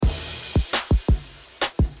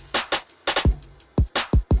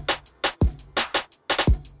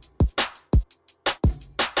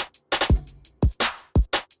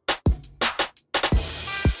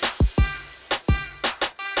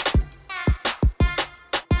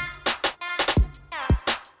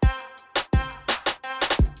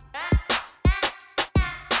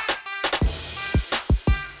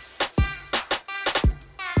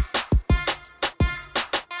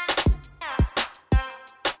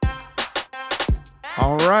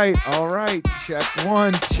All right. Check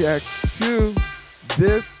one, check two.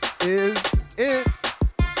 This is it.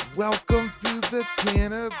 Welcome to the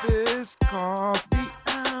Cannabis Coffee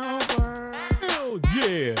Hour. Hell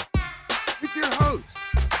yeah. With your host,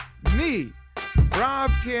 me, Rob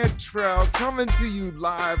Cantrell, coming to you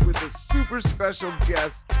live with a super special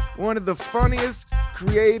guest, one of the funniest,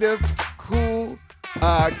 creative, cool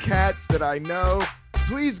cats that I know.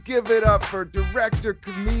 Please give it up for director,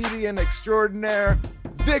 comedian extraordinaire,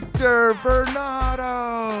 Victor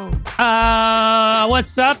Bernardo.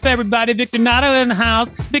 What's up, everybody? Victor Bernardo in the house.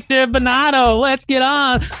 Victor Bernardo, let's get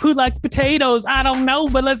on. Who likes potatoes? I don't know,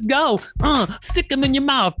 but let's go. Stick them in your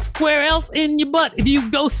mouth. Where else in your butt? If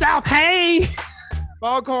you go south, hey.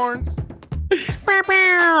 Foghorns.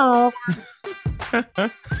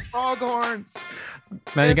 Foghorns.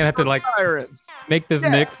 Now you're gonna have to like Sirens. make this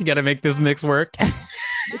mix. You gotta make this mix work.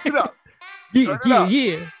 Look it up. Yeah. We're doing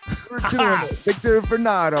it. Victor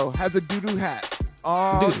Bernardo has a doo-doo hat.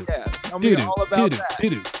 Oh, Doo-doo. yeah. Tell me all about that.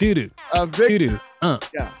 Doo-doo. Victor,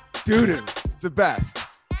 yeah. Doo-doo. It's the best.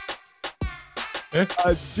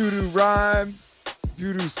 Doo-doo rhymes.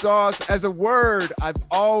 Doo-doo sauce. As a word, I've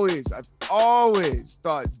always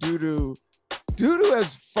thought doo-doo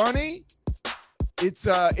as funny. It's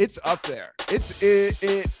up there.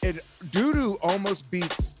 It doo-doo almost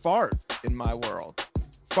beats fart in my world.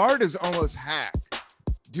 Fart is almost hack.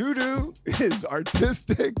 Doo-doo is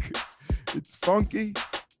artistic. It's funky.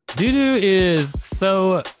 Doo-doo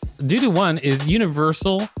one is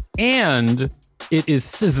universal and it is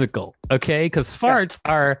physical. Okay, because farts,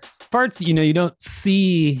 you don't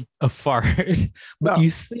see a fart, but you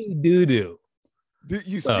see doo-doo.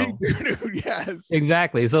 You see doo-doo, yes.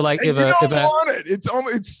 Exactly. So like and you don't want it.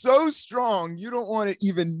 It's so strong. You don't want it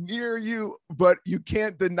even near you, but you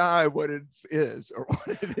can't deny what it is or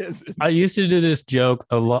what it isn't. I used to do this joke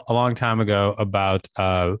a long time ago about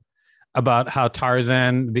how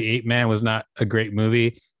Tarzan the Ape Man was not a great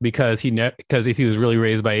movie because if he was really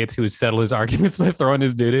raised by apes, he would settle his arguments by throwing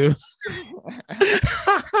his doo-doo.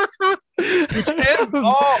 Which ends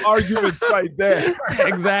all arguments right there.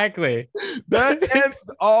 Exactly. That ends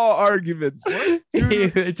all arguments.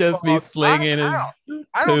 He would just be slinging his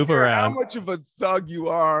I don't poop care around. how much of a thug you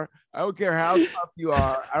are. I don't care how tough you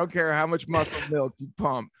are. I don't care how much muscle milk you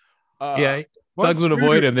pump. Thugs would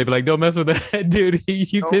avoid him. They'd be like, don't mess with that dude.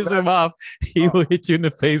 You piss him off, he will hit you in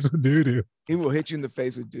the face with doo-doo. He will hit you in the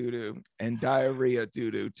face with doo-doo and diarrhea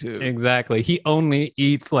doo-doo too. Exactly. He only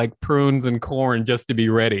eats like prunes and corn just to be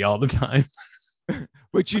ready all the time.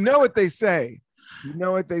 But you know what they say.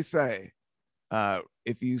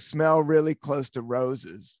 If you smell really close to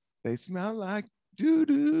roses, they smell like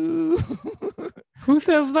doo-doo. Who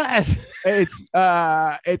says that? It's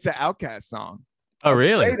an Outkast song. Oh,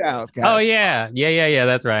 really? Outkast. Oh, yeah.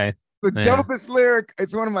 That's right. The dopest lyric.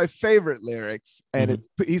 It's one of my favorite lyrics. And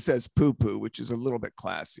he says poo-poo, which is a little bit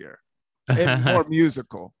classier and more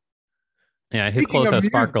musical. Yeah, his clothes have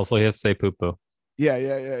sparkle, so he has to say poo-poo.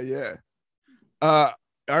 Yeah.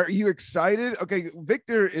 Are you excited? Okay,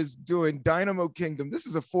 Victor is doing Dynamo Kingdom. This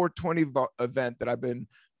is a 420 event that I've been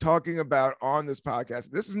talking about on this podcast.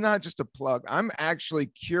 This is not just a plug. I'm actually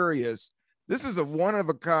curious. This is a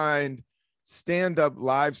one-of-a-kind stand-up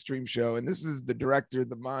live stream show, and this is the director,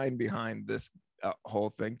 the mind behind this whole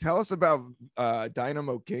thing. Tell us about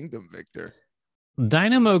Dynamo Kingdom, Victor.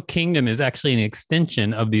 Dynamo Kingdom is actually an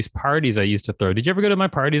extension of these parties I used to throw. Did you ever go to my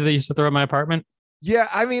parties I used to throw at my apartment? Yeah,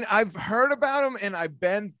 I mean, I've heard about them and I've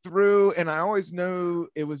been through, and I always knew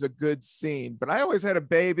it was a good scene, but I always had a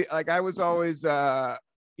baby. Like I was always, but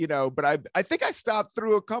I think I stopped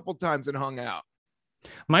through a couple times and hung out.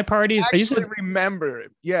 My parties, I used to remember,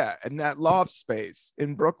 in that loft space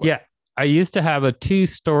in Brooklyn. Yeah, I used to have a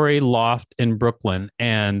 2-story loft in Brooklyn,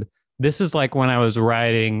 and this is like when I was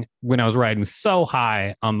riding so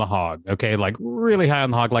high on the hog, okay, like really high on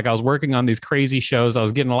the hog. Like I was working on these crazy shows, I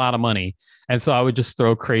was getting a lot of money, and so I would just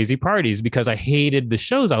throw crazy parties because I hated the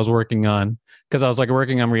shows I was working on because I was like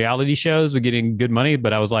working on reality shows with getting good money,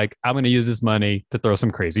 but I was like, I'm going to use this money to throw some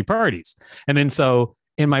crazy parties, and then so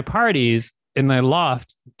in my parties. In the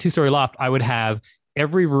loft, 2-story loft, I would have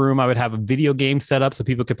every room. I would have a video game set up so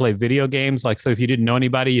people could play video games. Like, so if you didn't know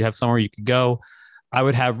anybody, you'd have somewhere you could go. I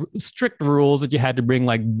would have strict rules that you had to bring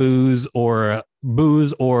like booze or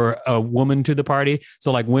a woman to the party.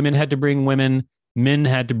 So like women had to bring women, men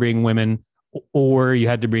had to bring women, or you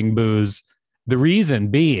had to bring booze. The reason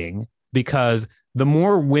being because the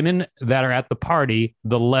more women that are at the party,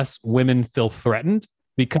 the less women feel threatened.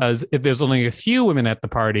 Because if there's only a few women at the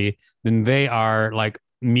party, then they are like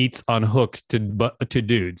meats on hook to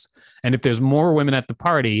dudes. And if there's more women at the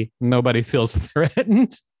party, nobody feels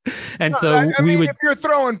threatened. And No, so I we mean, would, if you're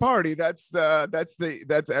throwing party, that's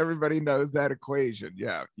everybody knows that equation.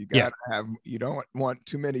 Yeah, you yeah, gotta have. You don't want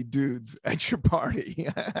too many dudes at your party.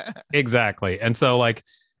 exactly. And so like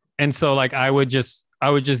I would just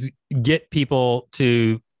get people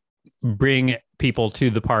to bring people to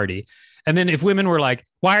the party. And then if women were like,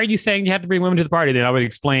 why are you saying you have to bring women to the party? Then I would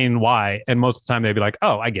explain why. And most of the time they'd be like,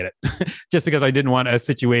 oh, I get it. Just because I didn't want a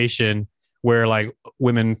situation where like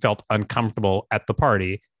women felt uncomfortable at the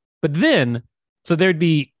party. But then, so there'd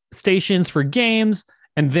be stations for games.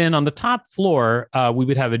 And then on the top floor, we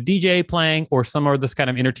would have a DJ playing or some of this kind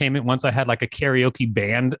of entertainment. Once I had like a karaoke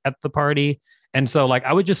band at the party. And so like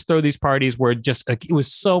I would just throw these parties where just like, it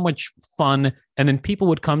was so much fun. And then people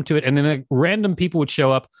would come to it. And then like, random people would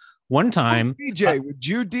show up. One time, DJ, would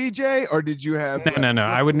you DJ or did you have? no.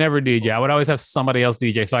 I would never DJ. I would always have somebody else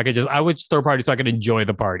DJ, so I would just throw parties so I could enjoy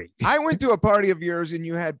the party. I went to a party of yours and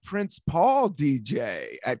you had Prince Paul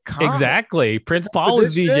DJ at Comet. Exactly, Prince Paul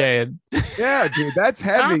was DJing. Yeah, dude, that's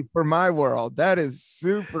heavy for my world. That is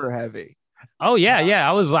super heavy. Oh yeah.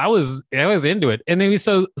 I was into it. And then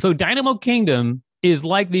so Dynamo Kingdom is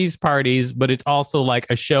like these parties, but it's also like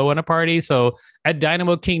a show and a party. So at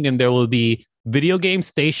Dynamo Kingdom, there will be video game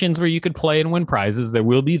stations where you could play and win prizes. There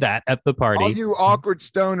will be that at the party. All you awkward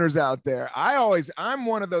stoners out there. I'm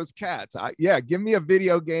one of those cats. Give me a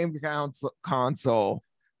video game console.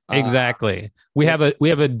 Exactly. We have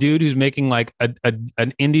a dude who's making like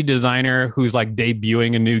an indie designer who's like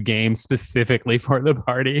debuting a new game specifically for the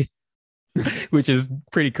party, which is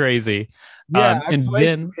pretty crazy. Yeah, and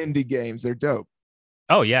then indie games, they're dope.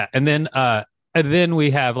 Oh yeah, and then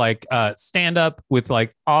we have like stand up with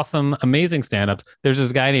like awesome, amazing stand ups. There's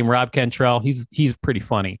this guy named Rob Cantrell. He's pretty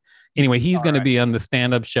funny. Anyway, he's going to be on the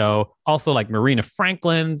stand up show. Also, like Marina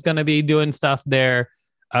Franklin's going to be doing stuff there.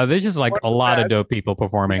 There's just like a lot of dope people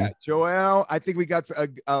performing. Yeah, Joelle, I think we got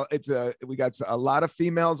a lot of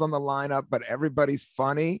females on the lineup, but everybody's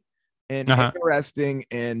funny and interesting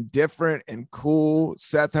and different and cool.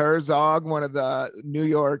 Seth Herzog, one of the New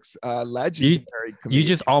York's legendary comedians. You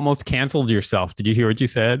just almost canceled yourself. Did you hear what you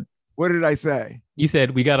said? What did I say? You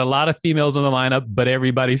said we got a lot of females on the lineup, but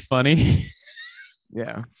everybody's funny.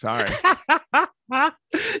 Yeah, sorry.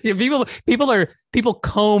 Yeah, people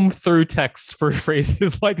comb through text for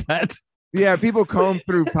phrases like that. Yeah, people comb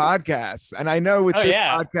through podcasts, and I know with this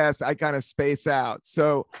podcast I kind of space out.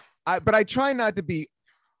 So, but I try not to be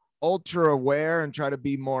ultra aware and try to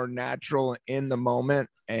be more natural in the moment.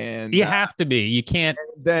 And you have to be. You can't.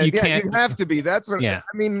 You have to be. That's what. Yeah.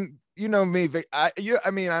 I mean, you know me. I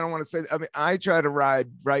don't want to say. I mean, I try to ride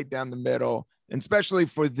right down the middle. And especially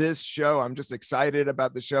for this show, I'm just excited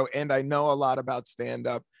about the show. And I know a lot about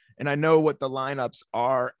stand-up. And I know what the lineups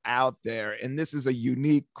are out there. And this is a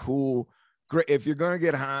unique, cool, great. If you're going to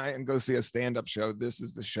get high and go see a stand-up show, this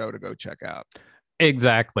is the show to go check out.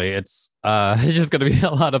 Exactly. It's just going to be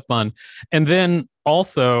a lot of fun. And then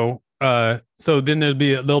also, so then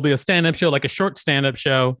there'll be a stand-up show, like a short stand-up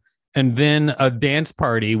show, and then a dance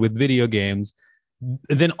party with video games.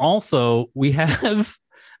 Then also we have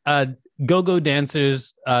go-go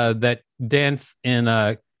dancers that dance in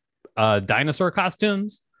dinosaur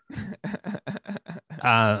costumes.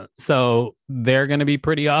 So they're going to be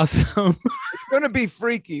pretty awesome. It's going to be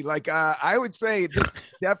freaky. Like I would say this is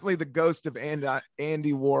definitely the ghost of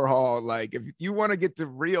Andy Warhol. Like if you want to get to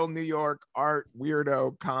real New York art,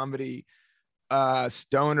 weirdo comedy,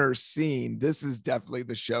 stoner scene, this is definitely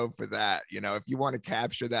the show for that. You know, if you want to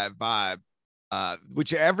capture that vibe,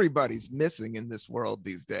 which everybody's missing in this world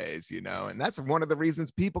these days, you know, and that's one of the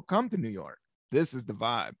reasons people come to New York. This is the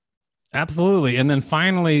vibe. Absolutely. And then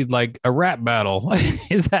finally, like a rap battle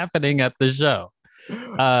is happening at the show.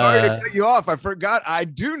 Sorry to cut you off. I forgot. I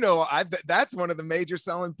do know. That's one of the major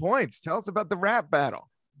selling points. Tell us about the rap battle.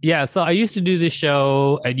 Yeah. So I used to do this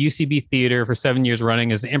show at UCB Theater for 7 years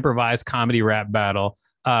running as an improvised comedy rap battle.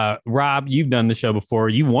 Rob, you've done the show before.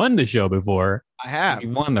 You won the show before. I have. You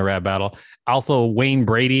won the rap battle. Also, Wayne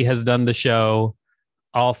Brady has done the show.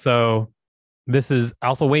 Wayne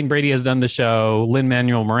Brady has done the show.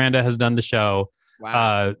 Lin-Manuel Miranda has done the show.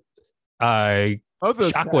 Wow. Both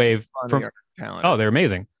those Shockwave from they're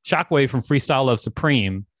amazing. Shockwave from Freestyle Love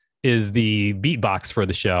Supreme is the beatbox for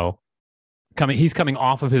the show. He's coming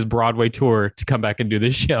off of his Broadway tour to come back and do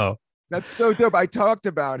this show. That's so dope. I talked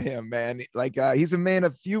about him, man. Like he's a man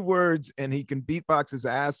of few words and he can beatbox his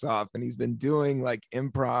ass off. And he's been doing like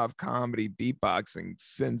improv comedy beatboxing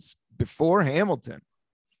since before Hamilton.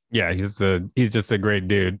 Yeah, he's just a great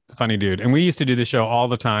dude, funny dude. And we used to do the show all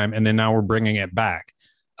the time. And then now we're bringing it back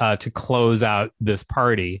to close out this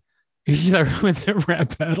party. With the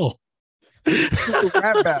rap battle. The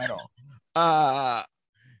rap battle.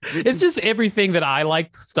 It's just everything that I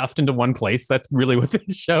like stuffed into one place. That's really what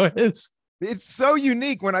this show is. It's so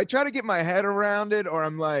unique when I try to get my head around it, or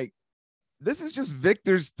I'm like, this is just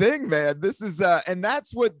Victor's thing, man. This is and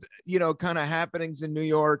that's what, you know, kind of happenings in New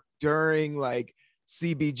York during like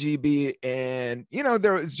CBGB, and you know,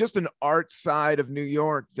 there was just an art side of New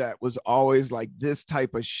York that was always like this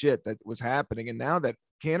type of shit that was happening. And now that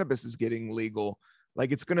cannabis is getting legal,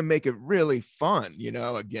 like it's going to make it really fun, you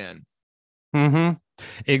know, again. Mm-hmm.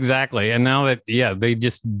 Exactly. And now that, yeah, they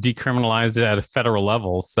just decriminalized it at a federal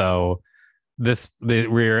level. So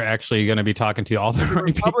we're actually going to be talking to all the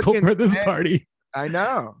right people for this party. I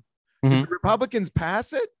know. Mm-hmm. Did the Republicans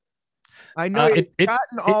pass it? I know it's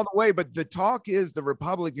gotten all the way, but the talk is the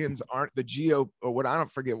Republicans aren't the GOP or what, I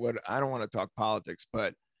don't forget what, I don't want to talk politics,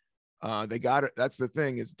 but they got it. That's the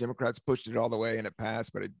thing, is Democrats pushed it all the way and it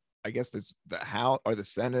passed, but I guess it's the House or the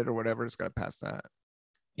Senate or whatever is going to pass that.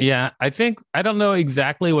 Yeah, I don't know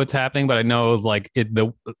exactly what's happening, but I know like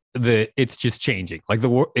it's just changing. Like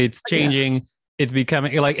it's changing. Yeah. It's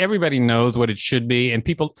becoming like everybody knows what it should be, and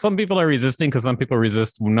some people are resisting because some people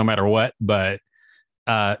resist no matter what. But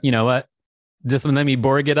you know what? Just let me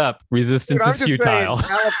borg it up. Resistance is futile.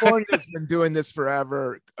 California's been doing this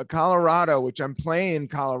forever. Colorado, which I'm playing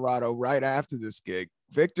Colorado right after this gig.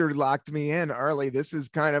 Victor locked me in early. This is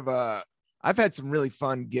kind of I've had some really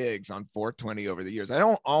fun gigs on 420 over the years. I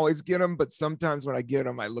don't always get them, but sometimes when I get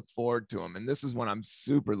them, I look forward to them. And this is one I'm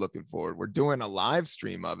super looking forward. We're doing a live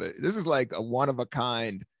stream of it. This is like a one of a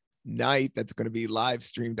kind night that's going to be live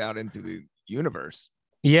streamed out into the universe.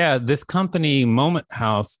 Yeah, this company, Moment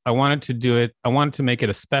House, I wanted to do it. I wanted to make it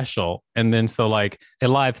a special. And then so like a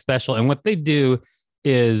live special. And what they do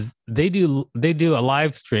is they do a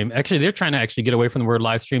live stream. Actually, they're trying to actually get away from the word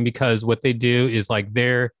live stream, because what they do is like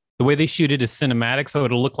the way they shoot it is cinematic, so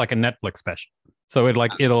it'll look like a Netflix special. So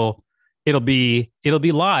it'll be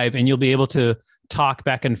live, and you'll be able to talk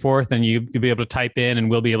back and forth, and you'll be able to type in, and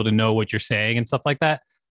we'll be able to know what you're saying and stuff like that.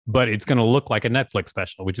 But it's going to look like a Netflix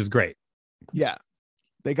special, which is great. Yeah.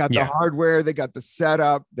 They got the hardware, they got the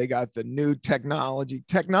setup, they got the new technology.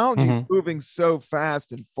 Technology is moving so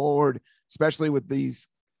fast and forward, especially with these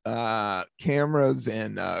cameras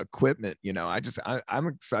and equipment. You know, I'm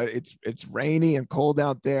excited. It's rainy and cold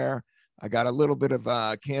out there. I got a little bit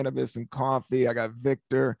of cannabis and coffee. I got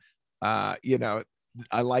Victor. You know,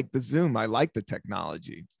 I like the Zoom. I like the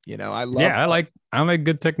technology. You know, I like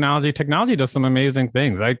good technology. Technology does some amazing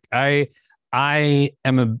things.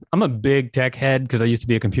 I'm a big tech head because I used to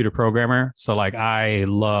be a computer programmer. So like I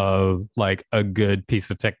love like a good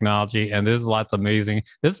piece of technology, and there's lots of amazing,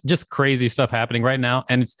 there's just crazy stuff happening right now.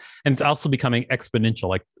 And it's also becoming exponential.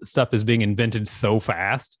 Like stuff is being invented so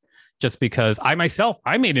fast, just because I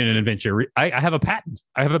made an invention. I have a patent.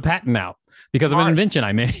 I have a patent now because of an invention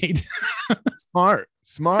I made. Smart.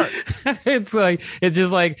 It's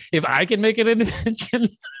just like, if I can make an invention.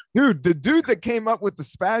 Dude, the dude that came up with the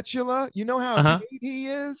spatula, you know how paid he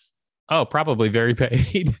is? Oh, probably very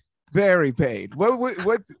paid. Very paid.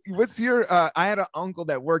 What's your? I had an uncle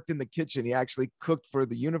that worked in the kitchen. He actually cooked for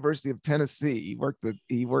the University of Tennessee. He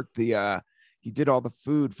did all the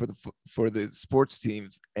food for the sports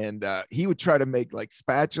teams, and he would try to make like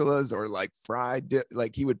spatulas or like fried,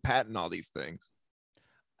 like he would patent all these things.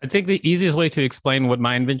 I think the easiest way to explain what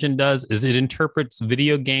my invention does is it interprets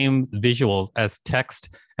video game visuals as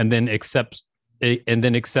text, and then accepts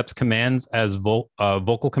commands as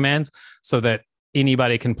vocal commands, so that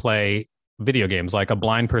anybody can play video games. Like a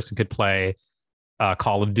blind person could play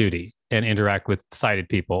Call of Duty and interact with sighted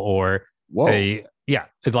people, or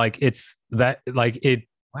it's that, like it.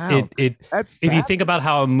 Wow, that's if you think about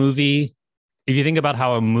how a movie,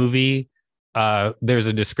 there's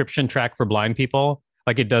a description track for blind people.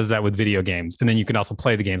 Like it does that with video games. And then you can also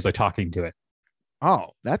play the games by talking to it. Oh,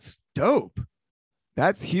 that's dope.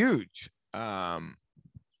 That's huge. Yeah,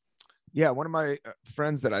 one of my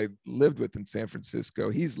friends that I lived with in San Francisco,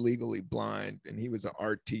 he's legally blind, and he was an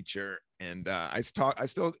art teacher. And I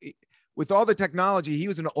still, with all the technology, he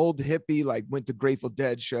was an old hippie, like went to Grateful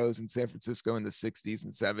Dead shows in San Francisco in the 60s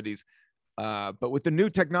and 70s. But with the new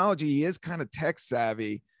technology, he is kind of tech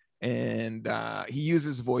savvy. And he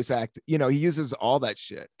uses voice act, you know, he uses all that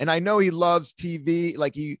shit. And I know he loves TV.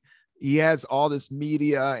 Like he has all this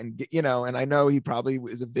media, and, you know, and I know he probably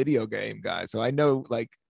is a video game guy. So I know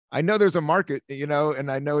there's a market, you know,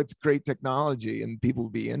 and I know it's great technology and people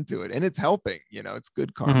will be into it, and it's helping, you know, it's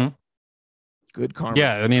good karma. Mm-hmm. Good karma.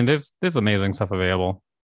 Yeah. I mean, there's amazing stuff available.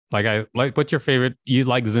 What's your favorite? You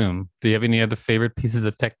like Zoom. Do you have any other favorite pieces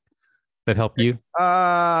of tech that help you?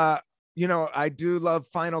 You know, I do love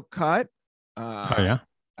Final Cut. Oh yeah,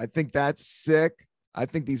 I think that's sick. I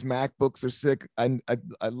think these MacBooks are sick. I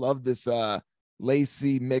love this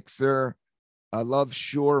Lacy mixer. I love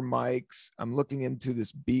Shure mics. I'm looking into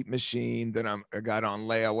this Beat Machine that I got on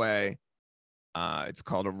layaway. It's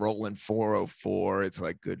called a Roland 404. It's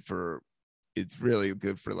like it's really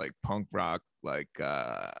good for like punk rock, like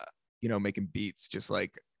making beats, just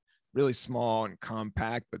like really small and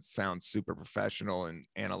compact, but sounds super professional and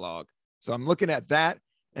analog. So I'm looking at that.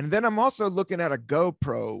 And then I'm also looking at a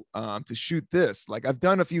GoPro to shoot this. Like I've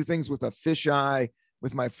done a few things with a fisheye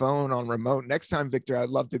with my phone on remote. Next time, Victor, I'd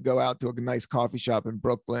love to go out to a nice coffee shop in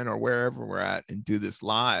Brooklyn or wherever we're at and do this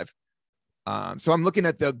live. So I'm looking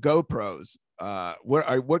at the GoPros.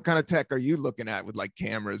 What kind of tech are you looking at with like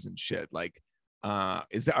cameras and shit? Like,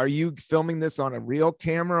 are you filming this on a real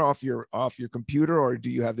camera off your computer, or do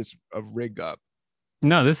you have this a rig up?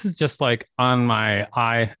 No, this is just like on my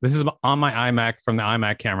this is on my iMac from the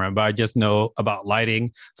iMac camera, but I just know about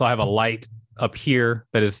lighting. So I have a light up here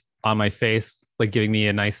that is on my face, like giving me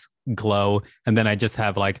a nice glow. And then I just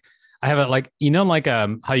have like, I have it like,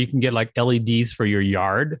 how you can get like LEDs for your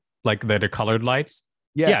yard, like that are colored lights.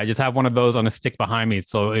 Yeah, I just have one of those on a stick behind me.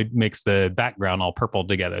 So it makes the background all purple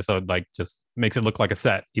together. So it like just makes it look like a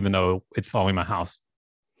set, even though it's all in my house.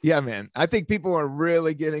 Yeah, man. I think people are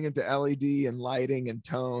really getting into LED and lighting and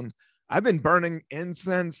tone. I've been burning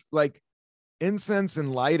incense. Like incense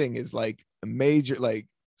and lighting is like a major like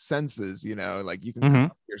senses, like you can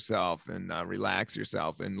calm yourself and relax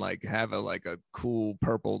yourself and like have a cool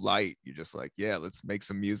purple light. You're just like, yeah, let's make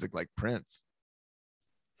some music like Prince.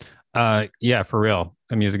 Yeah, for real.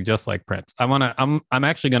 The music just like Prince. I'm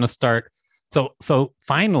actually gonna start. So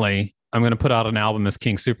finally I'm gonna put out an album as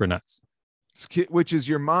King Supernuts, which is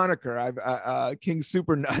your moniker. King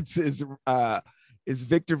Supernuts is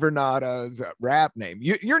Victor Vernato's rap name.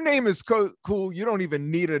 Your name is cool. You don't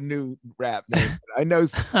even need a new rap name. I know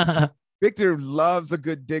Victor loves a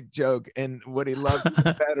good dick joke, and what he loves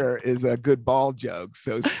better is a good ball joke.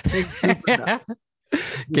 So King Supernuts.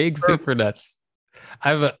 King Supernuts.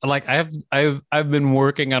 I've been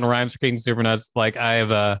working on rhymes for King Supernuts. Like I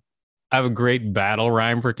have a great battle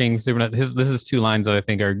rhyme for King Supernuts. This is two lines that I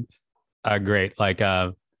think are great. Like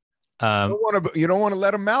you don't want to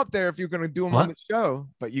let them out there if you're going to do them on the show,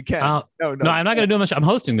 but you can. No, I'm not going to do them. I'm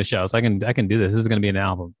hosting the show, so I can do this. This is going to be an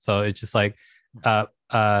album. So it's just like I'm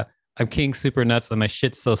King Supernuts and my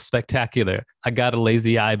shit's so spectacular. I got a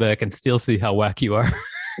lazy eye, but I can still see how whack you are.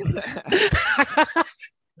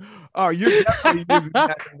 Oh, you're definitely using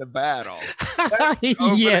that in the battle.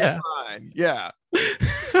 Yeah. Yeah.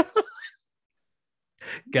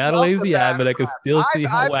 Got a lazy eye, but I can still see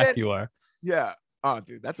how whack you are. Yeah. Oh,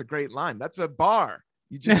 dude, that's a great line. That's a bar.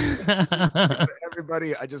 You just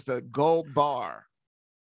everybody, just a gold bar.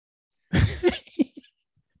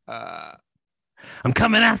 I'm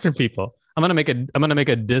coming after people. I'm gonna make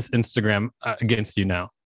a diss Instagram against you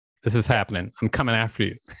now. This is happening. I'm coming after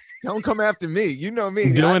you. Don't come after me. You know me.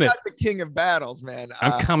 I'm not the king of battles, man.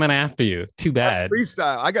 I'm coming after you. Too bad.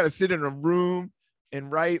 Freestyle. I got to sit in a room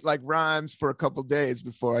and write like rhymes for a couple days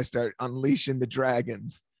before I start unleashing the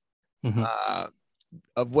dragons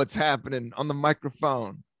of what's happening on the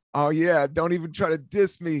microphone. Oh yeah, don't even try to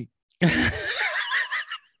diss me. Diss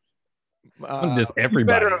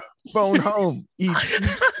everybody. You better phone home.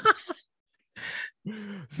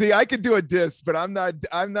 See, I could do a diss, but I'm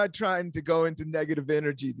not trying to go into negative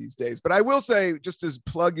energy these days. But I will say, just to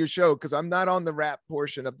plug your show, because I'm not on the rap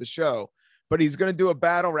portion of the show, but he's going to do a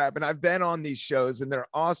battle rap. And I've been on these shows and they're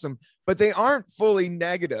awesome, but they aren't fully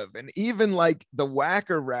negative. And even like the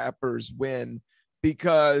whacker rappers win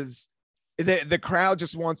because the crowd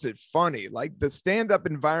just wants it funny. Like the stand-up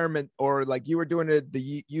environment, or like you were doing it at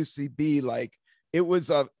the UCB, like it was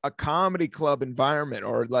a comedy club environment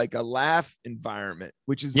or like a laugh environment,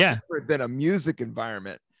 which is different than a music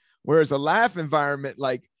environment. Whereas a laugh environment,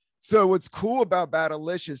 like, so what's cool about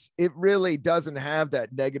Battlelicious, it really doesn't have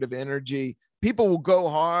that negative energy. People will go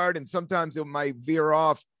hard and sometimes it might veer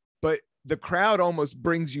off, but the crowd almost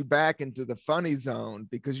brings you back into the funny zone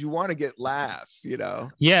because you want to get laughs,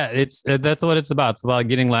 Yeah, it's that's what it's about. It's about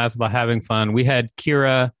getting laughs, about having fun. We had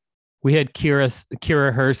Kira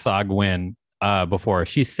Herzog win before.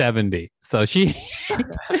 She's 70, so she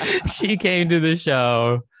came to the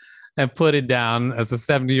show and put it down as a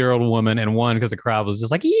 70-year-old woman and won because the crowd was just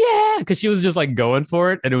like, yeah, because she was just like going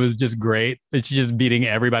for it and it was just great. And she's just beating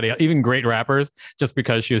everybody, even great rappers, just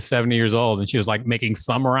because she was 70 years old and she was like making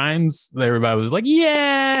some rhymes. Everybody was like,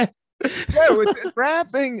 yeah. Yeah, with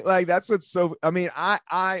rapping, like that's what's so. I mean,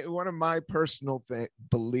 I one of my personal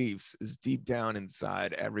beliefs is deep down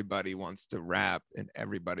inside, everybody wants to rap and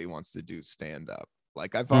everybody wants to do stand up.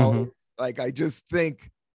 Like I've always, like I just think,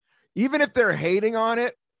 even if they're hating on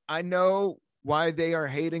it, I know why they are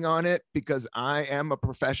hating on it because I am a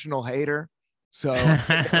professional hater. So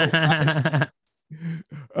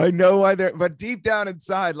I know why they're, but deep down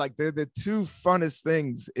inside, like they're the two funnest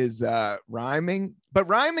things is rhyming. But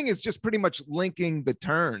rhyming is just pretty much linking the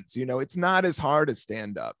turns. You know, it's not as hard as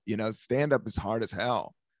stand up. You know, stand up is hard as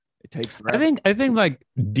hell. It takes forever. I think like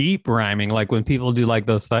deep rhyming, like when people do like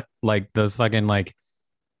those fucking like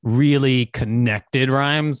really connected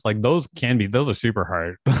rhymes, like those are super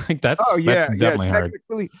hard. Like that's definitely hard.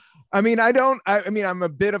 I mean, I mean, I'm a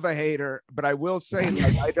bit of a hater, but I will say,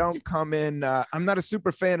 like, I don't come in. I'm not a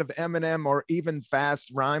super fan of Eminem or even fast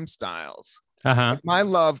rhyme styles. Like, my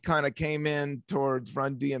love kind of came in towards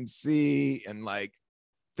Run DMC and like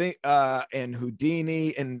and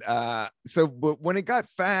Houdini, and so but when it got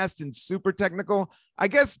fast and super technical, I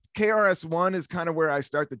guess KRS-One is kind of where I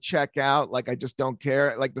start to check out. Like, I just don't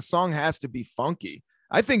care. Like, the song has to be funky.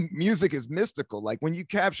 I think music is mystical. Like when you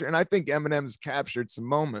capture, and I think Eminem's captured some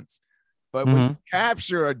moments, but when you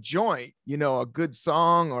capture a joint, you know, a good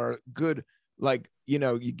song or good, like, you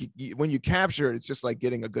know, when you capture it, it's just like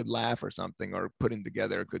getting a good laugh or something, or putting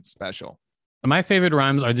together a good special. My favorite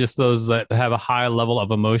rhymes are just those that have a high level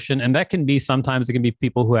of emotion. And that can be, sometimes it can be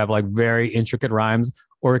people who have like very intricate rhymes,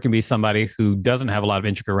 or it can be somebody who doesn't have a lot of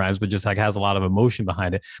intricate rhymes, but just like has a lot of emotion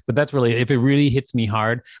behind it. But that's really, if it really hits me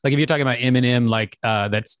hard, like if you're talking about Eminem, like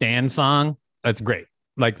that Stand song, that's great.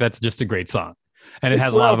 Like that's just a great song. And it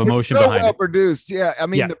has a lot of emotion behind it. Produced. Yeah. I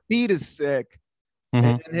mean, the beat is sick.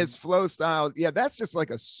 And his flow style. Yeah. That's just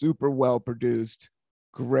like a super well produced,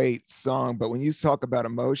 great song. But when you talk about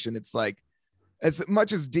emotion, it's like, as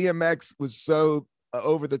much as DMX was so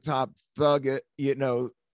over the top thug, you know,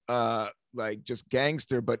 like just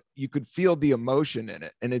gangster, but you could feel the emotion in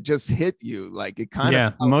it, and it just hit you. Like it kind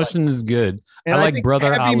of emotion is good. And I like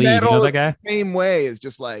Brother Ali. You know that guy? The same way is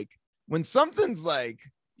just like when something's like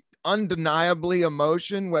undeniably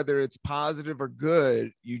emotion, whether it's positive or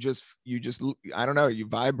good, you just I don't know, you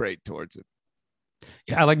vibrate towards it.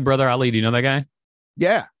 Yeah, I like Brother Ali. Do you know that guy?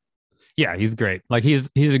 Yeah. Yeah, he's great. Like he's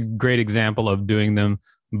a great example of doing them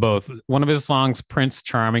both. One of his songs, Prince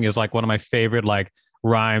Charming, is like one of my favorite like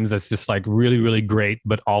rhymes that's just like really, really great,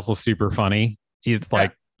 but also super funny. He's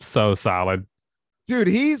like so solid. Dude,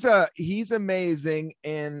 he's amazing.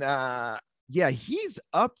 And he's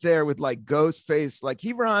up there with like Ghostface. Like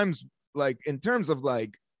he rhymes like in terms of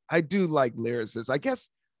like, I do like lyricists. I guess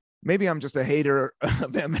maybe I'm just a hater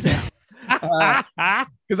of Eminem.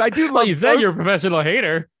 Because I do love. Well, you said you're a professional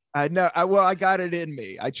hater. I know. I got it in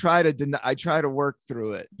me. I try to work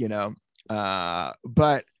through it, you know.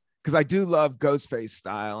 But because I do love Ghostface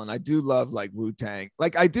style, and I do love like Wu-Tang.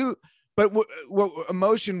 Like I do, but what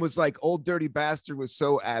emotion was like, Old Dirty Bastard was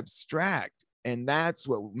so abstract, and that's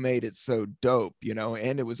what made it so dope, you know.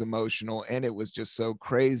 And it was emotional, and it was just so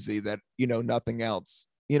crazy that, you know, nothing else,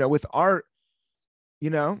 you know, with art, you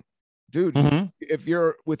know. Dude, if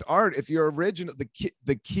you're with art, if you're original,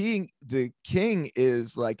 the king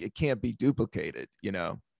is like, it can't be duplicated, you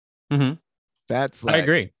know. That's like, I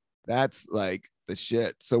agree. That's like the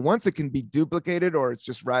shit. So once it can be duplicated, or it's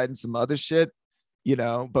just riding some other shit, you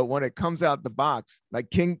know. But when it comes out the box, like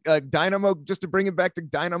Dynamo, just to bring it back to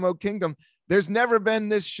Dynamo Kingdom, there's never been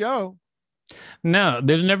this show. No,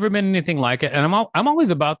 there's never been anything like it, and I'm always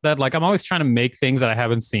about that. Like I'm always trying to make things that I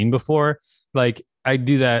haven't seen before. Like I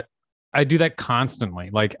do that constantly.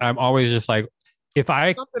 Like I'm always just like, if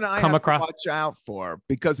I come across, watch out for,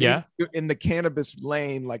 because in the cannabis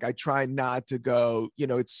lane, like I try not to go, you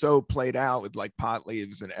know, it's so played out with like pot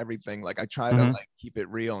leaves and everything. Like I try to like keep it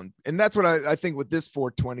real, and that's what I think with this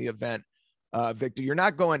 420 event, Victor, you're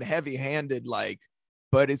not going heavy handed, like,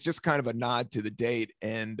 but it's just kind of a nod to the date,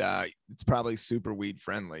 and it's probably super weed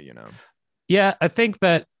friendly, you know. Yeah, I think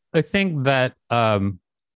that I think that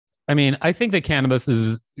cannabis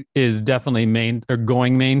is definitely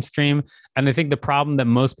going mainstream. And I think the problem that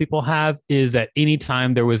most people have is that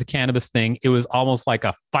anytime there was a cannabis thing, it was almost like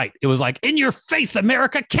a fight. It was like, in your face,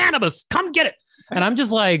 America, cannabis, come get it. And I'm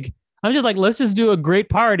just like, let's just do a great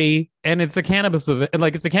party. And it's a cannabis event.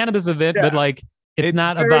 Like it's a cannabis event, but like, it's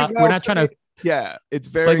not about, we're not trying to. Yeah, it's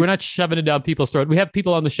very like, we're not shoving it down people's throat. We have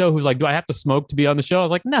people on the show who's like, do I have to smoke to be on the show? I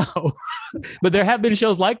was like, no. But there have been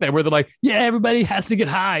shows like that where they're like, yeah, everybody has to get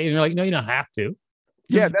high. And you're like, no, you don't have to.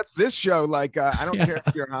 Yeah, that's this show. Like, I don't care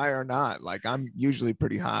if you're high or not. Like, I'm usually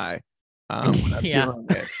pretty high when I'm doing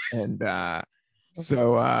it. And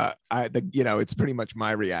you know, it's pretty much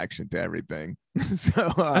my reaction to everything.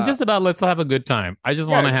 So I'm just about, let's have a good time. I just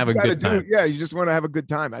want to have a good time. Yeah, you just want to have a good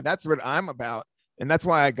time. That's what I'm about. And that's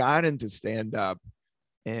why I got into stand up.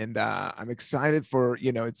 And I'm excited for,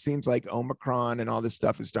 it seems like Omicron and all this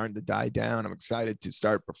stuff is starting to die down. I'm excited to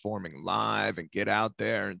start performing live and get out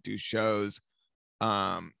there and do shows.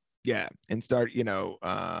 Yeah, and start,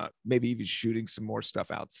 maybe even shooting some more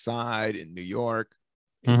stuff outside in New York.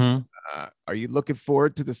 Mm-hmm. Are you looking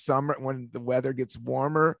forward to the summer when the weather gets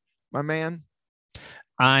warmer, my man?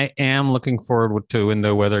 I am looking forward to when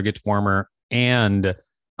the weather gets warmer, and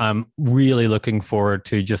I'm really looking forward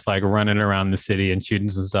to just like running around the city and shooting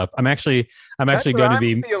some stuff. I'm actually going to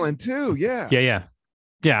be feeling too. Yeah. Yeah.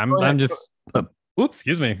 I'm just. Oops,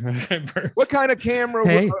 excuse me. What kind of camera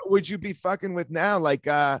Hey. would you be fucking with now? Like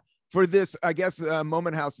for this, I guess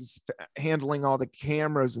Moment House is handling all the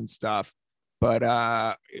cameras and stuff. But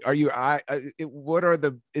are you? What are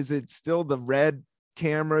the? Is it still the red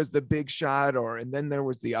cameras, the big shot, and then there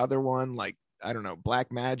was the other one, like I don't know,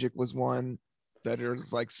 Black Magic was one that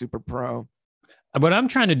is like super pro. What I'm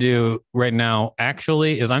trying to do right now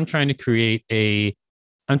actually is I'm trying to create a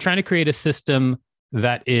system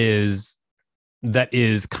that is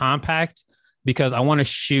compact, because I want to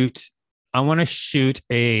shoot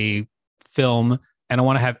a film and I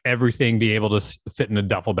want to have everything be able to fit in a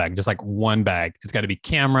duffel bag, just like one bag. It's got to be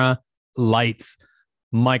camera, lights,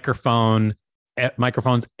 microphones,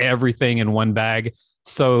 everything in one bag,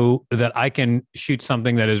 so that I can shoot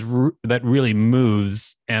something that is that really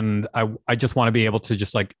moves. And I just want to be able to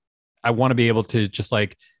just like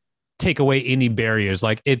take away any barriers.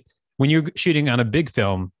 Like when you're shooting on a big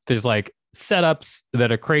film, there's like setups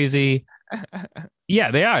that are crazy. Yeah,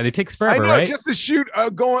 they are. It takes forever, right? Just to shoot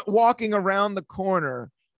walking around the corner.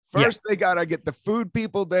 First, They got to get the food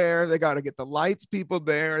people there. They got to get the lights people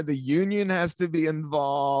there. The union has to be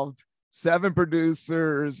involved. 7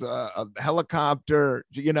 producers, a helicopter,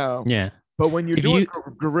 Yeah. But when you're doing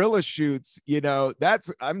guerrilla shoots,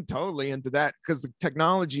 I'm totally into that because the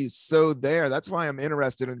technology is so there. That's why I'm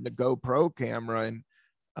interested in the GoPro camera and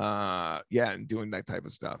and doing that type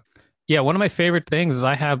of stuff. Yeah, one of my favorite things is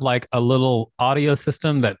I have like a little audio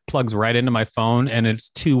system that plugs right into my phone, and it's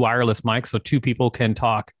 2 wireless mics, so 2 people can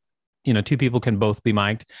talk. 2 people can both be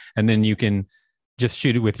mic'd, and then you can just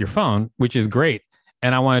shoot it with your phone, which is great.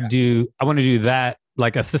 And I want to do that,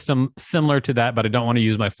 like a system similar to that, but I don't want to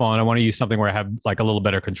use my phone. I want to use something where I have like a little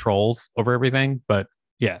better controls over everything. But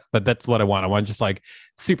yeah, but that's what I want. I want just like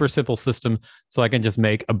super simple system so I can just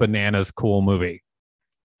make a bananas cool movie.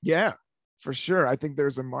 Yeah, for sure. I think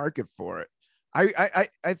there's a market for it. I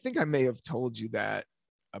think I may have told you that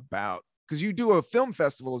about, because you do a film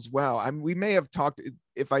festival as well. We may have talked,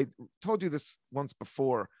 if I told you this once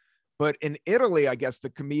before, but in Italy, I guess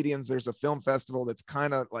there's a film festival that's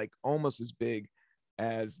kind of like almost as big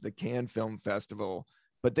as the Cannes Film Festival,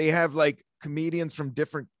 but they have like comedians from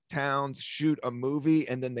different towns shoot a movie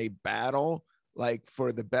and then they battle like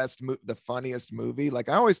for the funniest movie. Like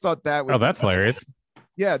I always thought that would that's hilarious.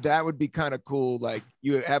 Yeah, that would be kind of cool. Like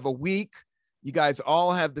you have a week, you guys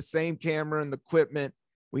all have the same camera and equipment.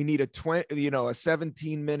 We need a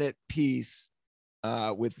 17-minute piece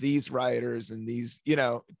with these writers and these,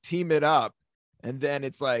 team it up. And then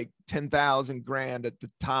it's like 10,000 grand at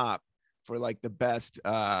the top for like the best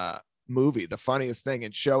movie, the funniest thing,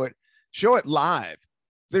 and show it live.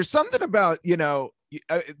 There's something about,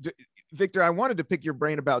 Victor, I wanted to pick your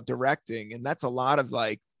brain about directing, and that's a lot of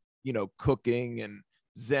like, cooking and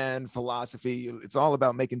Zen philosophy. It's all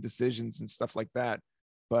about making decisions and stuff like that.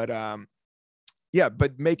 But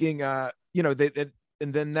but making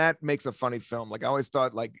and then that makes a funny film. Like I always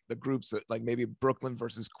thought like the groups that like maybe Brooklyn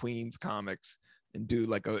versus Queens comics and do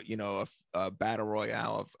like a battle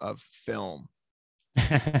royale of film.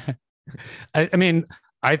 I mean,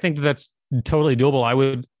 I think that's totally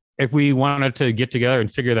doable. If we wanted to get together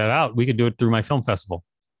and figure that out, we could do it through my film festival.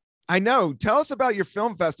 I know. Tell us about your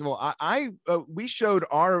film festival. We showed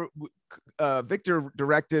our Victor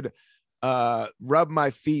directed Rub My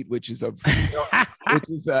Feet, which is a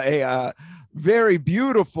very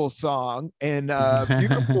beautiful song and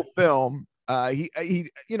beautiful film. I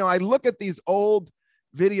look at these old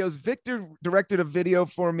videos. Victor directed a video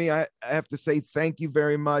for me. I have to say thank you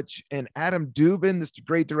very much. And Adam Dubin, this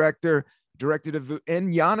great director, directed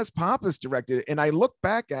and Giannis Pappas directed it. And I look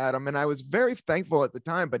back at him and I was very thankful at the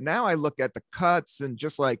time, but now I look at the cuts and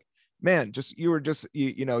just like, man,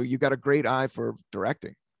 you got a great eye for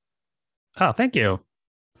directing. Oh, thank you.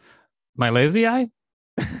 My lazy eye?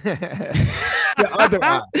 The other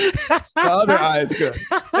eye is good.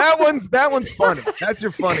 That one's funny. That's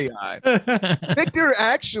your funny eye. Victor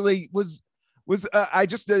actually was I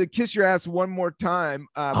just kiss your ass one more time,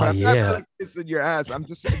 but I'm not really kissing your ass. I'm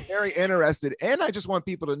just very interested, and I just want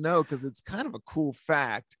people to know, because it's kind of a cool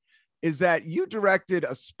fact is that you directed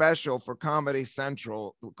a special for Comedy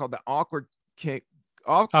Central called the Awkward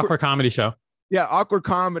Comedy Show. Yeah, Awkward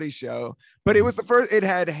Comedy Show. But it was the first, it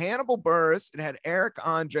had Hannibal Buress, it had Eric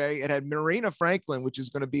Andre, it had Marina Franklin, which is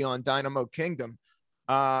going to be on Dynamo Kingdom,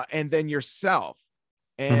 and then yourself.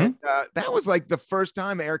 And that was like the first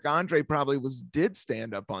time Eric Andre probably did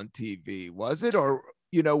stand up on TV, was it? Or,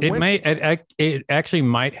 you know, it actually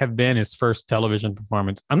might have been his first television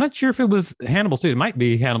performance. I'm not sure if it was Hannibal's too. It might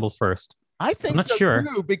be Hannibal's first. I think I'm not so sure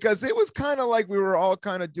too, because it was kind of like we were all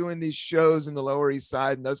kind of doing these shows in the Lower East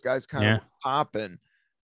Side, and those guys kind of popping.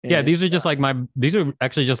 Yeah, these are just like these are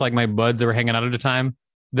actually just like my buds that were hanging out at the time.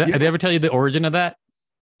 Did I ever tell you the origin of that?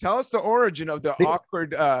 Tell us the origin of the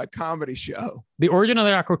Awkward Comedy Show. The origin of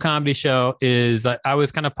the Awkward Comedy Show is I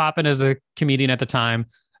was kind of popping as a comedian at the time.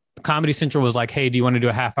 Comedy Central was like, hey, do you want to do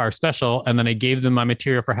a half-hour special? And then I gave them my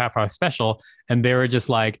material for half-hour special, and they were just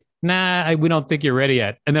like, nah, we don't think you're ready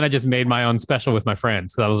yet. And then I just made my own special with my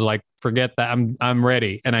friends. So I was like, forget that, I'm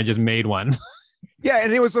ready. And I just made one. Yeah,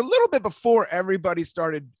 and it was a little bit before everybody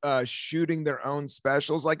started shooting their own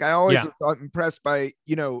specials. Like I always was impressed by,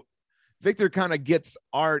 you know, Victor kind of gets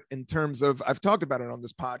art in terms of, I've talked about it on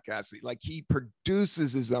this podcast. Like he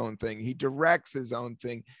produces his own thing. He directs his own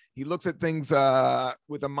thing. He looks at things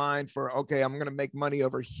with a mind for, okay, I'm going to make money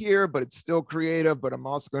over here, but it's still creative, but I'm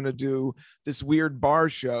also going to do this weird bar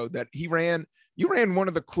show that he ran. You ran one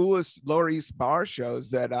of the coolest Lower East bar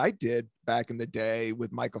shows that I did back in the day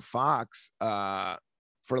with Michael Fox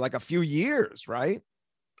for like a few years, right?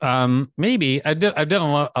 Maybe I've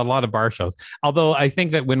done a lot of bar shows. Although I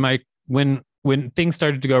think that when things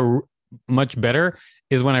started to go much better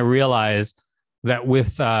is when I realized that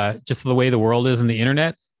with just the way the world is in the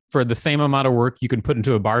internet, for the same amount of work you can put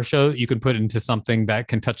into a bar show, you can put into something that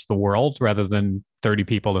can touch the world rather than 30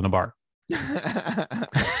 people in a bar.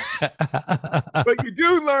 But you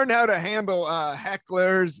do learn how to handle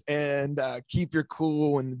hecklers and keep your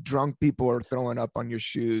cool when drunk people are throwing up on your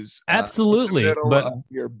shoes. Absolutely. But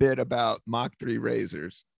your bit about Mach 3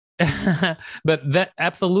 razors. But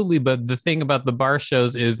the thing about the bar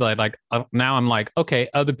shows is like now I'm like, okay,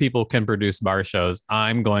 other people can produce bar shows.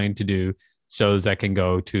 I'm going to do shows that can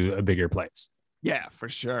go to a bigger place. Yeah, for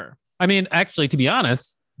sure. I mean, actually, to be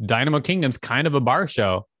honest, Dynamo Kingdom's kind of a bar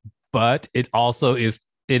show, but it also is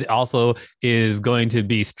going to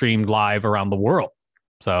be streamed live around the world.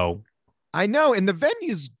 So I know, and the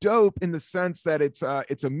venue's dope in the sense that it's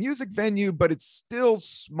a music venue, but it's still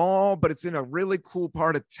small, but it's in a really cool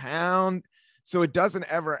part of town. So it doesn't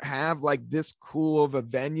ever have like this cool of a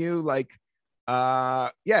venue. Like,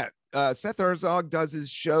 Seth Herzog does his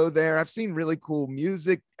show there. I've seen really cool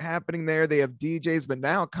music happening there. They have DJs, but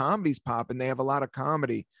now comedy's popping. They have a lot of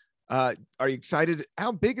comedy. Are you excited?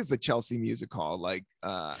 How big is the Chelsea Music Hall? Like,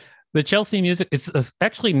 the Chelsea Music, it's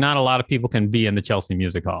actually not a lot of people can be in the Chelsea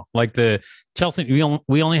Music Hall. Like the Chelsea,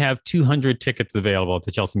 we only have 200 tickets available at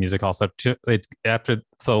the Chelsea Music Hall.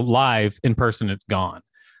 So live in person, it's gone.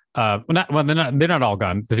 They're not all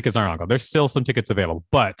gone. The tickets aren't all gone. There's still some tickets available,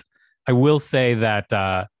 but I will say that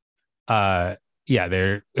they're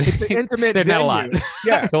it's an intimate they're venue. Not a lot.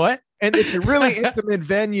 Yeah. What? And it's a really intimate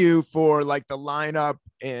venue for like the lineup,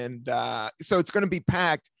 and so it's going to be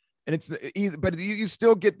packed. And but you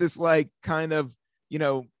still get this like kind of, you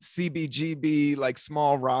know, CBGB, like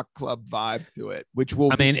small rock club vibe to it, which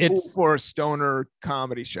will it's for a stoner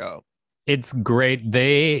comedy show. It's great.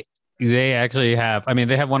 They actually have,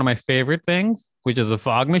 they have one of my favorite things, which is a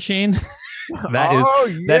fog machine.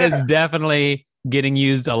 That is definitely getting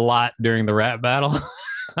used a lot during the rap battle.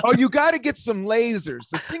 Oh, you got to get some lasers.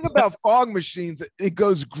 The thing about fog machines, it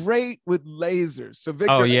goes great with lasers. So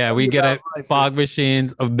Victor, we get fog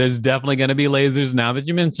machines. Oh, there's definitely going to be lasers now that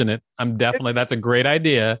you mention it. That's a great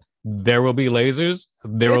idea. There will be lasers.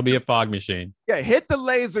 There will be a fog machine. Yeah, hit the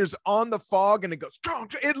lasers on the fog and it goes strong.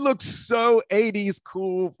 It looks so 80s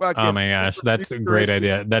cool. Fucking, oh my gosh, that's a great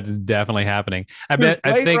idea. That's definitely happening. I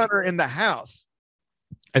think Runner in the house.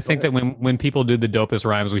 I think that when people do the dopest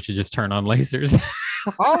rhymes, we should just turn on lasers.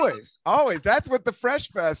 always. That's what the Fresh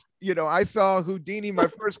Fest, you know, I saw Houdini. My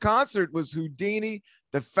first concert was Houdini,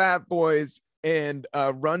 the Fat Boys, and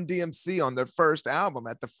Run DMC on their first album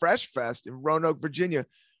at the Fresh Fest in Roanoke, Virginia.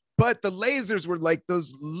 But the lasers were like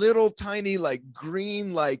those little tiny, like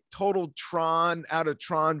green, like total Tron, out of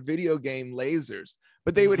Tron video game lasers.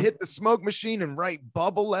 But they would hit the smoke machine and write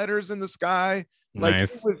bubble letters in the sky. Like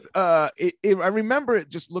nice. I remember it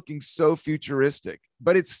just looking so futuristic,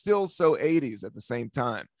 but it's still so 80s at the same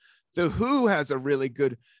time. The Who has a really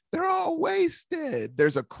good, they're all wasted.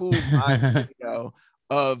 There's a cool video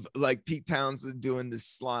of like Pete Townsend doing this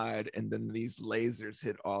slide, and then these lasers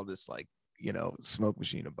hit all this like smoke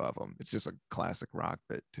machine above them. It's just a classic rock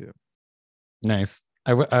bit too. Nice.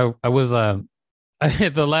 I was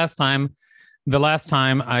the last time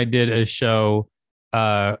I did a show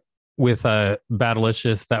with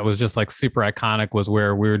Battlicious that was just like super iconic was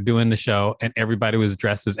where we were doing the show and everybody was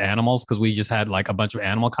dressed as animals because we just had like a bunch of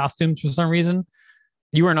animal costumes for some reason.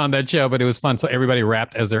 You weren't on that show, but it was fun. So everybody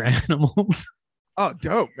rapped as their animals. Oh,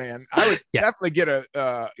 dope, man. I would definitely get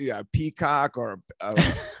a peacock or a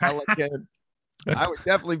pelican. I would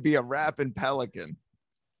definitely be a rapping pelican.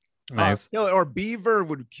 Nice. Or beaver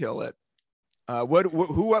would kill it. What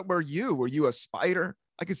were you? Were you a spider?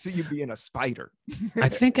 I could see you being a spider. I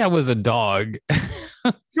think I was a dog.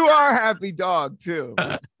 You are a happy dog too.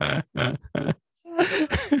 I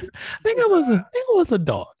think I was a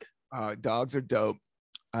dog. Dogs are dope.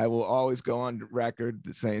 I will always go on record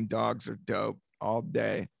saying dogs are dope all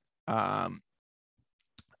day. I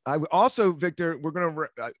also, Victor,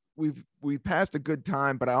 we passed a good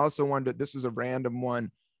time, but I also wanted this is a random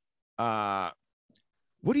one. What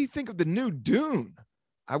do you think of the new Dune?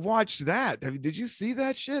 I watched that. Did you see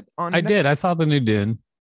that shit on? I did. I saw the new Dune.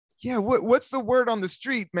 Yeah. What's the word on the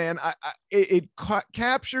street, man? It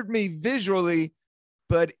captured me visually,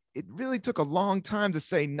 but it really took a long time to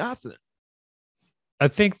say nothing. I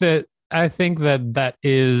think that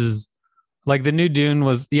is like the new Dune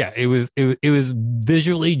was. Yeah, it was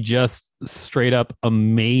visually just straight up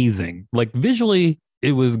amazing. Like visually,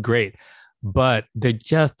 it was great, but there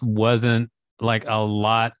just wasn't like a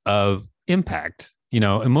lot of impact,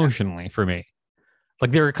 emotionally for me. Like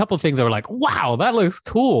there were a couple of things that were like, wow, that looks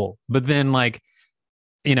cool. But then like,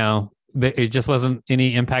 it just wasn't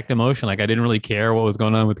any impact emotion. Like I didn't really care what was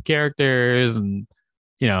going on with the characters. And,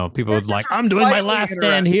 people would like, I'm doing my last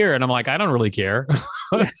stand here. And I'm like, I don't really care.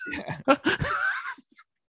 I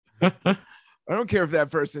don't care if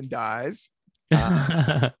that person dies.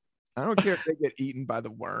 I don't care if they get eaten by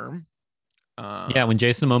the worm. Yeah, when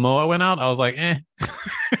Jason Momoa went out, I was like, eh.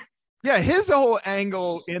 Yeah, his whole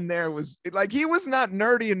angle in there was like he was not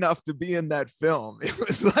nerdy enough to be in that film. It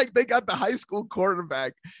was like they got the high school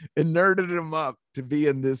quarterback and nerded him up to be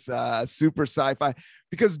in this super sci-fi,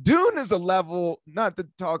 because Dune is a level, not to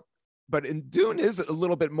talk, but in Dune is a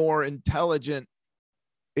little bit more intelligent.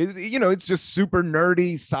 It's just super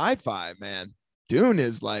nerdy sci-fi, man. Dune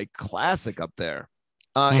is like classic up there.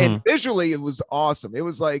 And visually it was awesome. It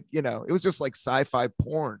was like, it was just like sci-fi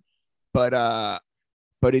porn, but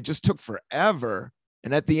it just took forever.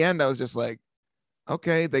 And at the end I was just like,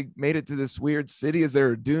 okay, they made it to this weird city. Is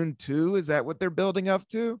there a Dune 2? Is that what they're building up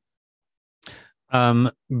to?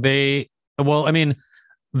 The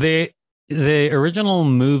original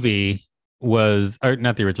movie was, or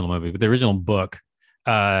not the original movie, but the original book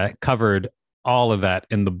covered all of that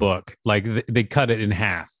in the book. Like they cut it in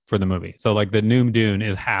half for the movie. So like the new Dune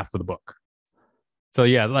is half of the bock. So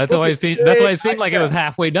yeah, that's why it seemed like it was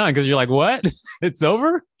halfway done, because you're like, what? It's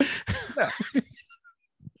over? Yeah.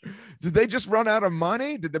 Did they just run out of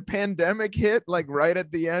money? Did the pandemic hit like right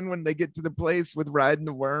at the end when they get to the place with riding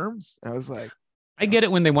the worms? I was like, I get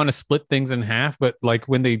it when they want to split things in half, but like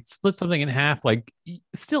when they split something in half, like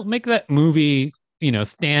still make that movie,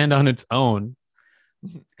 stand on its own,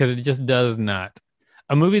 because it just does not.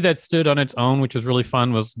 A movie that stood on its own, which was really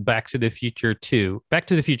fun, was Back to the Future 2. Back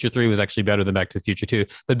to the Future 3 was actually better than Back to the Future 2,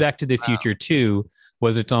 but Back to the Future 2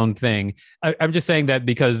 was its own thing. I'm just saying that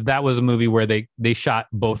because that was a movie where they shot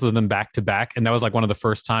both of them back to back, and that was like one of the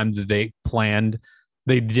first times that they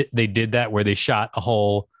did that, where they shot a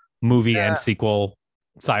whole movie and sequel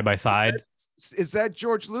side by side. Is that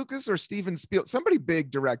George Lucas or Steven Spielberg? Somebody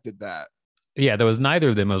big directed that. Yeah, there was neither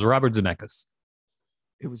of them. It was Robert Zemeckis.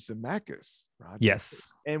 It was Zemeckis. Roger.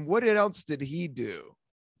 Yes. And what else did he do?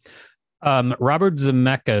 Robert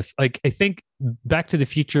Zemeckis, like I think Back to the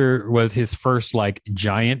Future was his first like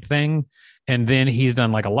giant thing, and then he's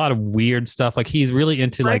done like a lot of weird stuff. Like he's really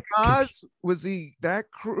into Frank Oz. Was he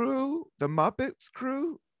that crew? The Muppets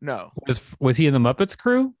crew? No. Was he in the Muppets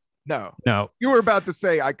crew? No. You were about to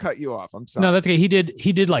say I cut you off. I'm sorry. No, that's okay. He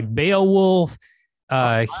did like Beowulf.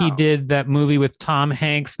 Wow. He did that movie with Tom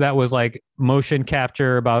Hanks that was like motion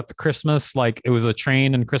capture about Christmas. Like it was a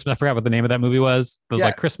train and Christmas. I forgot what the name of that movie was. It was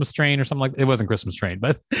like Christmas Train or something like that. It wasn't Christmas Train,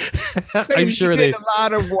 but I'm sure they a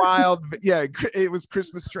lot of wild. Yeah, it was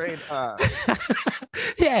Christmas Train.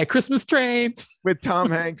 Yeah, Christmas Train with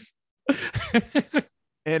Tom Hanks.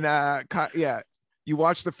 And you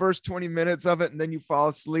watch the first 20 minutes of it and then you fall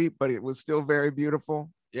asleep, but it was still very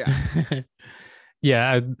beautiful. Yeah.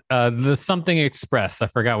 Yeah, the Something Express. I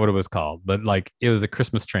forgot what it was called, but like it was a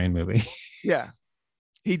Christmas Train movie. Yeah,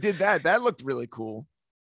 he did that. That looked really cool.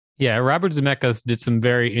 Yeah, Robert Zemeckis did some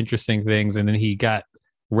very interesting things, and then he got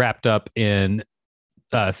wrapped up in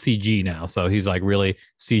CG now. So he's like really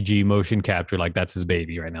CG motion capture. Like that's his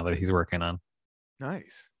baby right now that he's working on.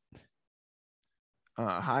 Nice.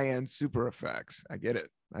 High-end super effects. I get it.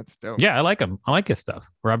 That's dope. Yeah, I like him. I like his stuff.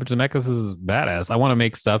 Robert Zemeckis is badass. I want to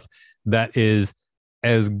make stuff that is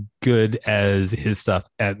as good as his stuff,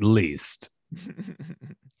 at least.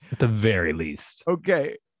 At the very least.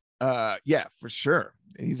 Okay. Yeah, for sure.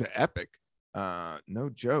 He's an epic. No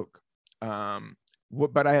joke.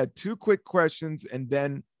 But I had 2 quick questions and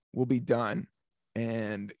then we'll be done.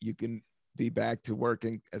 And you can be back to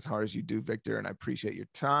working as hard as you do, Victor. And I appreciate your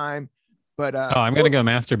time. But I'm gonna go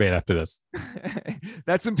masturbate after this.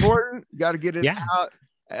 That's important. You got to get it out.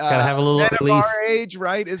 Gotta have a little at least. Our age,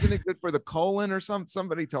 right? Isn't it good for the colon or something?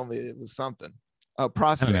 Somebody told me it was something.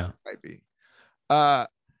 Prostate might be. But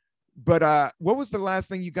what was the last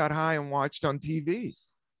thing you got high and watched on TV?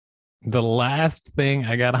 The last thing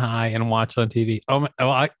I got high and watched on TV.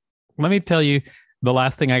 Let me tell you the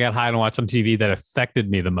last thing I got high and watched on TV that affected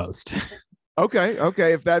me the most. Okay.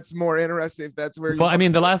 If that's more interesting, if that's where. Well, I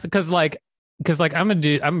mean, the last because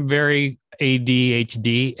I'm very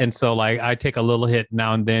ADHD, and so like I take a little hit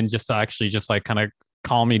now and then just to actually just like kind of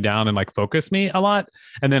calm me down and like focus me a lot,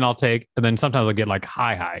 and then sometimes I'll get like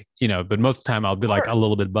high, but most of the time I'll be like a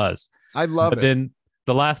little bit buzzed. I love it. But then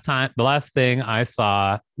the last thing I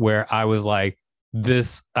saw where I was like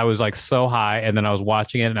so high, and then I was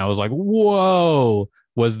watching it and I was like, whoa,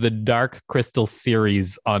 was the Dark Crystal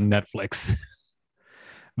series on Netflix.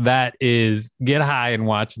 That is, get high and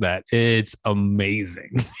watch that. It's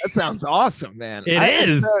amazing. That sounds awesome, man.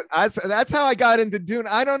 That's how I got into Dune.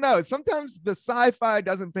 I don't know. Sometimes the sci-fi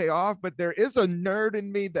doesn't pay off, but there is a nerd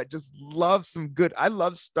in me that just loves some good. I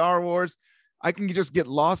love Star Wars. I can just get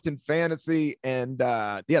lost in fantasy and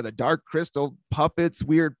the Dark Crystal puppets,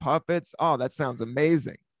 weird puppets. Oh, that sounds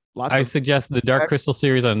amazing. I suggest the Dark Crystal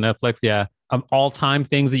series on Netflix. Yeah. All-time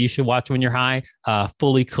things that you should watch when you're high.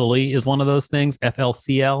 Fully Cooley is one of those things.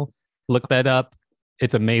 FLCL. Look that up.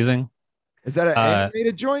 It's amazing. Is that an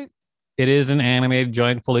animated joint? It is an animated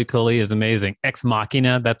joint. Fully Cooley is amazing. Ex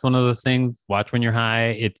Machina. That's one of those things. Watch when you're high.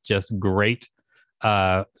 It's just great.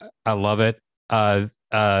 I love it.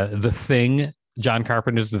 The Thing. John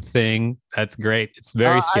Carpenter's The Thing. That's great. It's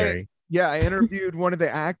very scary. I interviewed one of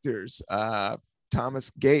the actors,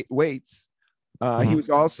 Thomas Waits. He was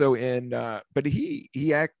also in, but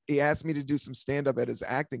he asked me to do some stand-up at his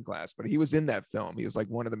acting class, but he was in that film. He was like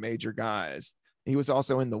one of the major guys. He was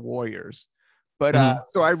also in The Warriors. But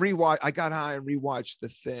so I got high and rewatched The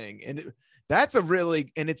Thing. And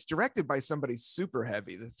and it's directed by somebody super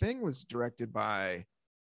heavy. The Thing was directed by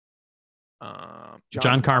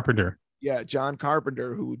John Carpenter. Yeah, John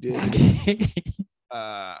Carpenter, who did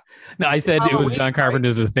no, I said Halloween, it was John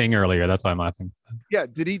Carpenter's right? The Thing earlier. That's why I'm laughing. Yeah,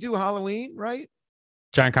 did he do Halloween, right?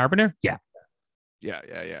 John Carpenter? Yeah. He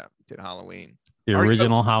did Halloween. The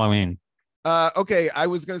original Halloween. Okay, I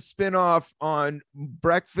was going to spin off on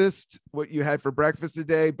breakfast, what you had for breakfast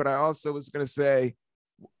today, but I also was going to say,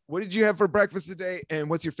 what did you have for breakfast today, and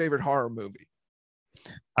what's your favorite horror movie?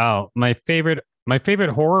 Oh, my favorite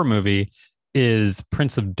horror movie is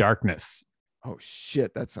Prince of Darkness. Oh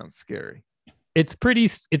shit, that sounds scary. It's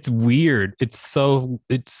weird. It's so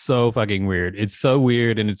fucking weird. It's so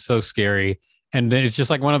weird and it's so scary. And then it's just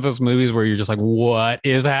like one of those movies where you're just like, what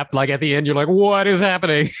is happening? Like at the end, you're like, what is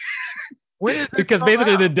happening? Because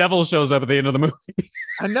basically the devil shows up at the end of the movie.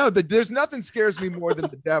 I know that there's nothing scares me more than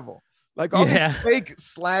the devil. Like all these fake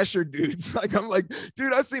slasher dudes. Like I'm like,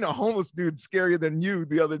 dude, I seen a homeless dude scarier than you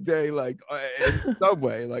the other day, like in the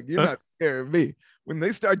subway. Like you're not scaring me. When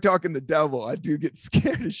they start talking the devil, I do get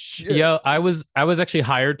scared as shit. Yo, I was actually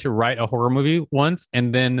hired to write a horror movie once,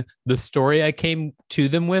 and then the story I came to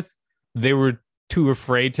them with, they were too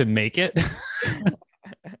afraid to make it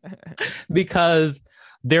because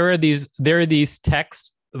there are these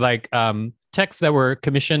texts like texts that were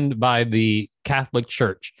commissioned by the Catholic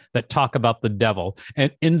Church that talk about the devil,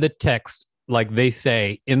 and in the text, like they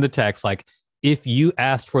say in the text, like if you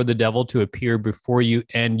asked for the devil to appear before you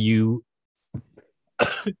and you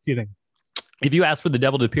if you ask for the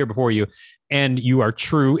devil to appear before you and you are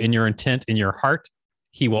true in your intent in your heart,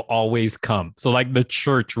 he will always come. So like the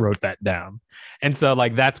church wrote that down. And so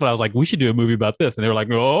like, that's what I was like, we should do a movie about this. And they were like,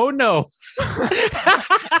 oh no.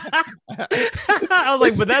 I was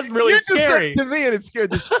like, but that's really scary. To me, and it scared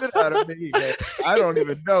the shit out of me, man. I don't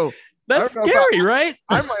even know. That's scary, right?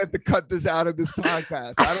 I might have to cut this out of this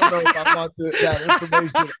podcast. I don't know if I want that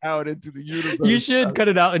information out into the universe. You should cut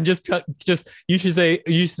it out and just you should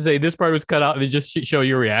say this part was cut out and then just show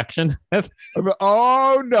your reaction.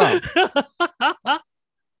 Oh no.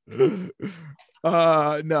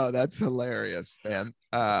 No, that's hilarious, man.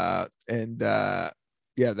 Yeah,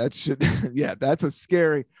 that should yeah, that's a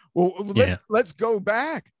scary. Well, Yeah. let's go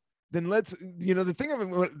back. Then the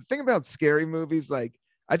thing about scary movies, like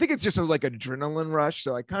I think it's just like adrenaline rush.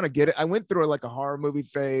 So I kind of get it. I went through like a horror movie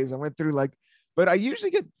phase. I went through like, but I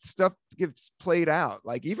usually get stuff gets played out.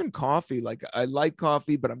 Like even coffee. Like I like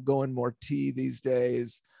coffee, but I'm going more tea these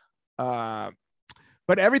days. But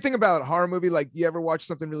everything about horror movie, like you ever watch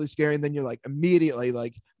something really scary and then you're like immediately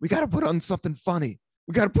like, we got to put on something funny.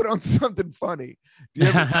 We got to put on something funny. Do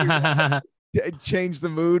you ever change the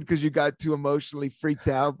mood because you got too emotionally freaked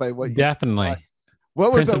out by what? Definitely.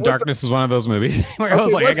 What was Prince of Darkness is one of those movies where I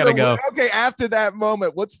was like, I gotta go. Okay, after that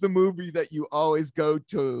moment, what's the movie that you always go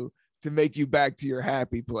to make you back to your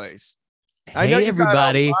happy place? I know Hey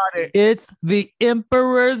everybody, it's The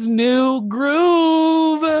Emperor's New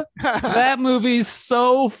Groove. That movie's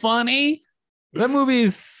so funny. That movie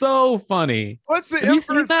is so funny. What's the Have you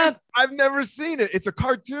seen that? I've never seen it. It's a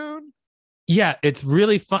cartoon. Yeah, it's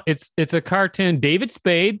really fun. It's a cartoon. David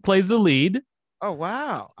Spade plays the lead. Oh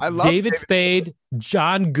wow, I love David Spade,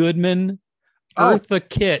 John Goodman. Eartha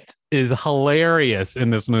Kitt is hilarious in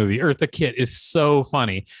this movie. Eartha Kitt is so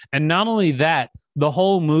funny. And not only that, the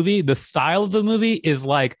whole movie, the style of the movie is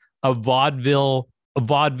like a vaudeville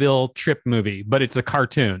trip movie, but it's a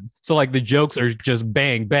cartoon. So like the jokes are just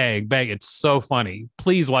bang, bang, bang. It's so funny.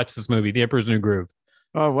 Please watch this movie, The Emperor's New Groove.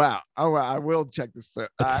 Oh wow. I will check this film.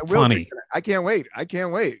 It's funny. I can't wait.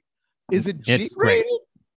 Is it G-rated? It's great.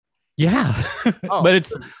 Yeah, but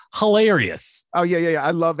it's hilarious. Oh yeah.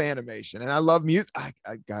 I love animation and I love music. I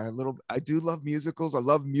do love musicals. I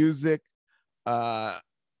love music.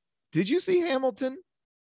 Did you see Hamilton?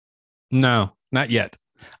 No, not yet.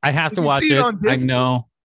 I have to watch it. I know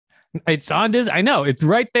it's on Disney. I know it's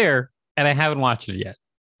right there, and I haven't watched it yet.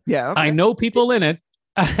 Yeah, okay. I know people in it.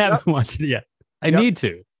 I haven't watched it yet. I need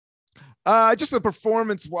to. Just the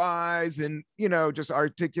performance wise, and just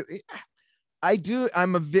articulate.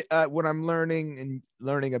 What I'm learning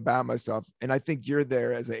about myself, and I think you're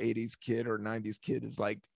there as an 80s kid or 90s kid is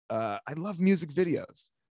like, I love music videos.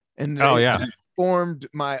 And formed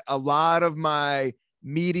a lot of my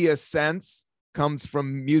media sense comes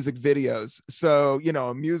from music videos. So,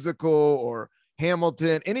 a musical or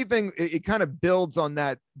Hamilton, anything, it kind of builds on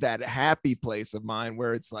that happy place of mine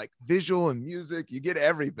where it's like visual and music, you get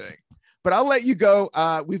everything. But I'll let you go.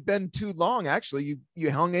 We've been too long. Actually,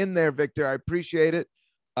 you hung in there, Victor. I appreciate it.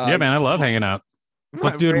 Yeah, man, I love hanging out.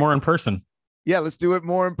 Let's do it more in person. Yeah, let's do it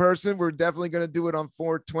more in person. We're definitely going to do it on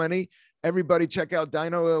 420. Everybody check out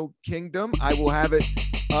Dino Kingdom. I will have it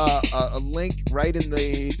a link right in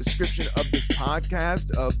the description of this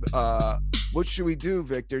podcast of what should we do,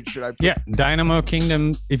 Victor? Should I put Dynamo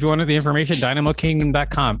Kingdom. If you want the information,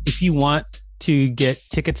 dynamokingdom.com. If you want to get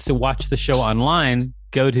tickets to watch the show online,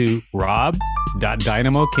 go to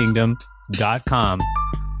rob.dynamokingdom.com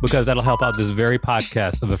because that'll help out this very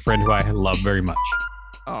podcast of a friend who I love very much.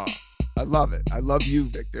 Oh, I love it. I love you,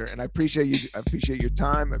 Victor, and I appreciate you. I appreciate your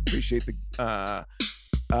time. I appreciate the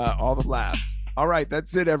all the laughs. All right,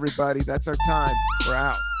 that's it, everybody. That's our time. We're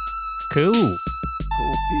out. Cool.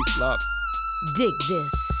 Peace, love. Dig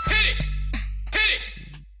this.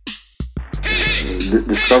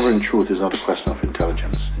 Discovering truth is not a question of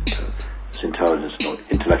intelligence. It's intelligence, no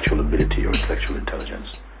intellectual ability or intellectual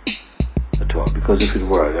intelligence at all. Because if it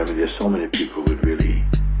were, there's so many people with really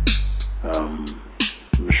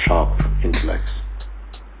sharp intellects.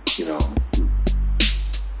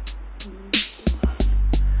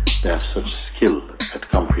 They have such skill at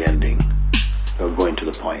comprehending or going to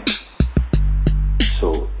the point.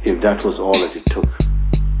 So if that was all that it took,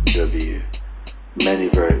 there'd be many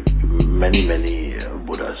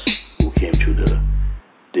Buddhas who came to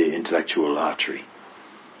the intellectual artery.